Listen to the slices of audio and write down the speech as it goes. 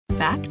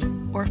Fact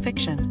or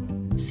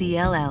fiction?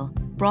 CLL,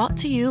 brought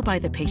to you by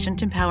the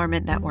Patient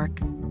Empowerment Network.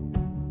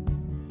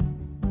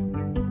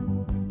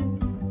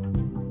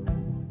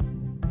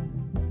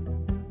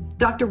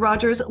 Dr.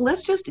 Rogers,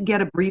 let's just get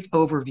a brief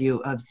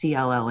overview of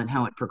CLL and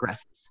how it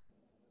progresses.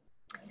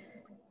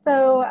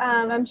 So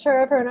I'm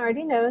sure everyone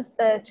already knows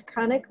that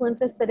chronic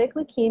lymphocytic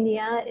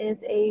leukemia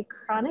is a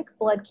chronic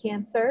blood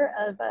cancer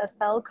of a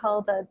cell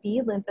called a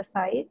B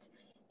lymphocyte.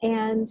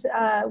 And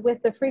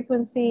with the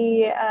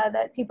frequency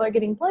that people are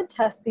getting blood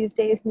tests these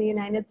days in the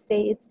United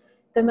States,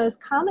 the most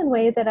common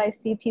way that I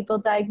see people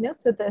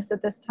diagnosed with this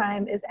at this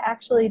time is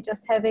actually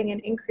just having an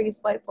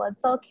increased white blood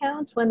cell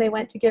count when they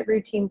went to get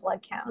routine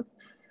blood counts.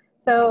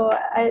 So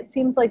it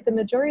seems like the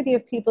majority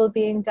of people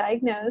being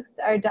diagnosed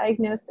are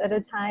diagnosed at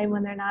a time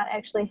when they're not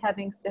actually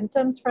having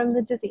symptoms from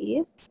the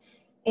disease.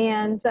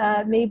 And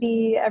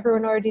maybe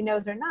everyone already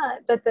knows or not,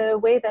 but the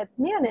way that's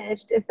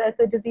managed is that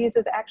the disease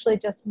is actually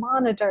just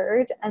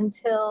monitored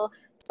until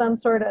some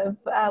sort of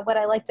what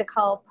I like to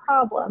call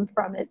problem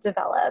from it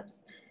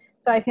develops.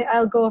 So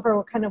I'll go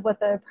over kind of what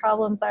the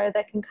problems are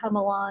that can come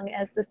along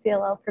as the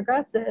CLL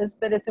progresses,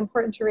 but it's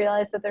important to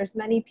realize that there's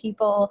many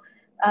people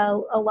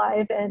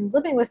alive and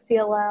living with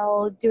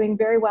CLL, doing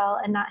very well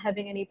and not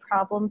having any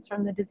problems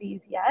from the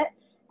disease yet.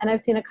 And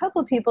I've seen a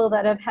couple of people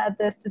that have had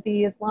this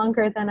disease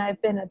longer than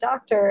I've been a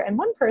doctor, and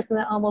one person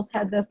that almost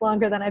had this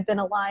longer than I've been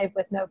alive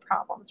with no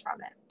problems from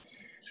it.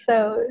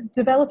 So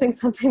developing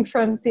something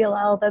from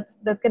CLL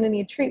that's going to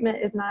need treatment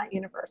is not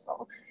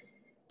universal.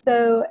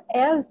 So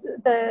as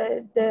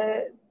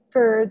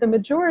for the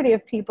majority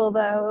of people,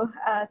 though,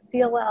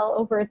 CLL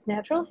over its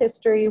natural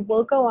history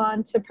will go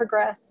on to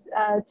progress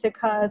to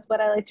cause what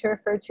I like to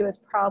refer to as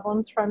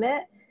problems from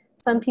it.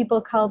 Some people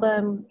call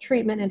them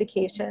treatment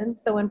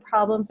indications. So when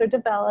problems are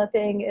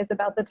developing is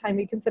about the time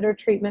you consider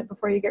treatment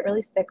before you get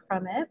really sick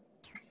from it.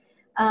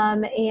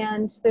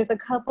 And there's a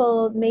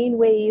couple main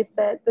ways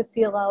that the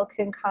CLL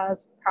can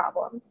cause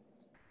problems.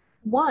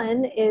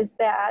 One is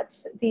that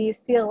the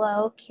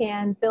CLL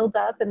can build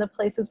up in the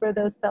places where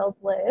those cells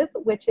live,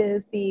 which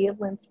is the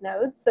lymph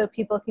nodes. So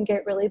people can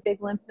get really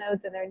big lymph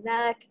nodes in their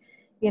neck,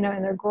 in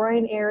their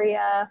groin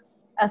area,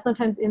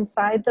 sometimes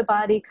inside the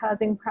body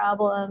causing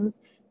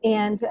problems.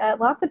 And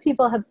lots of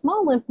people have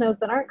small lymph nodes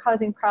that aren't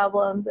causing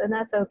problems, and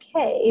that's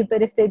okay.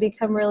 But if they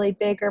become really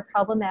big or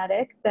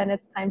problematic, then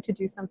it's time to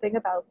do something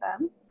about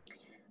them.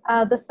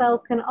 The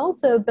cells can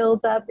also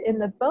build up in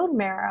the bone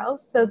marrow.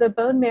 So the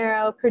bone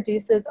marrow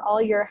produces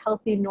all your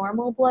healthy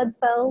normal blood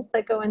cells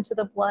that go into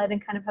the blood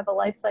and kind of have a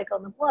life cycle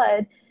in the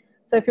blood.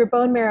 So if your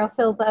bone marrow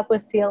fills up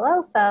with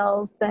CLL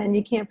cells, then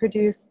you can't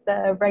produce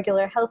the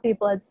regular healthy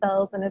blood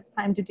cells, and it's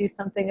time to do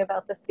something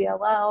about the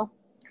CLL.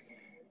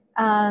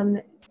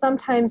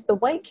 Sometimes the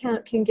white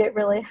count can get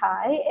really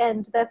high,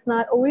 and that's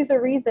not always a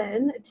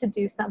reason to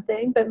do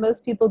something, but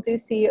most people do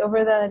see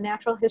over the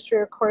natural history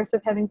or course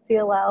of having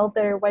CLL,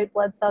 their white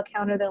blood cell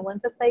count or their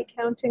lymphocyte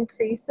count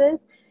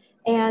increases.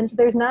 And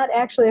there's not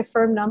actually a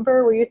firm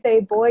number where you say,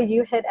 boy,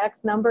 you hit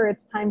X number,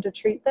 it's time to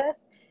treat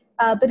this.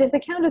 But if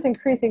the count is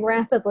increasing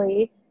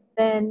rapidly,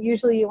 then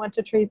usually you want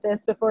to treat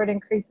this before it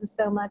increases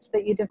so much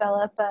that you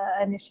develop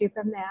an issue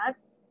from that.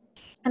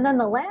 And then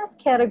the last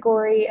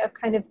category of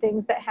kind of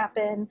things that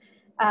happen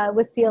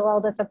with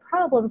CLL that's a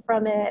problem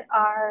from it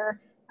are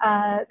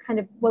kind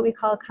of what we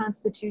call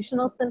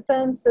constitutional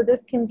symptoms. So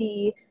this can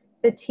be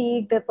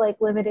fatigue that's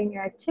like limiting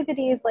your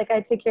activities. Like I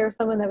take care of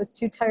someone that was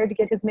too tired to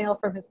get his mail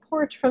from his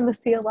porch from the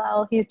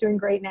CLL. He's doing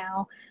great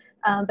now.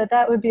 But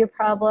that would be a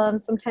problem.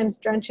 Sometimes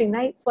drenching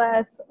night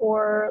sweats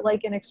or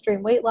like an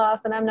extreme weight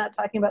loss. And I'm not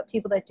talking about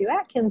people that do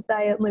Atkins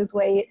diet and lose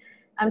weight.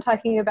 I'm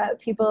talking about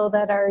people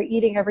that are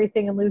eating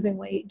everything and losing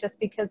weight just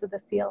because of the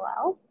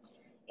CLL.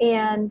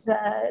 And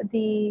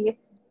the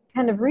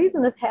kind of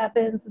reason this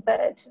happens is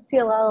that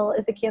CLL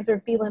is a cancer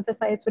of B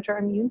lymphocytes, which are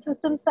immune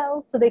system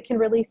cells. So they can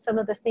release some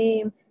of the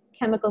same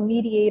chemical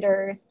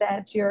mediators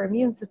that your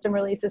immune system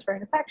releases for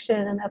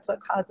infection, and that's what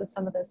causes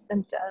some of those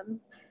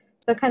symptoms.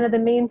 So kind of the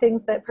main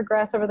things that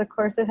progress over the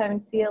course of having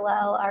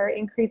CLL are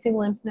increasing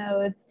lymph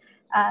nodes,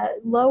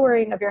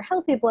 lowering of your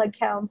healthy blood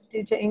counts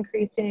due to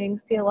increasing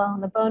CLL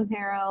in the bone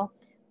marrow.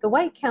 The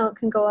white count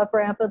can go up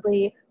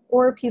rapidly,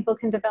 or people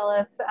can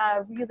develop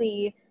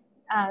really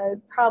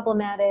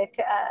problematic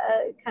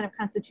kind of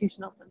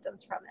constitutional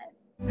symptoms from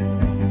it.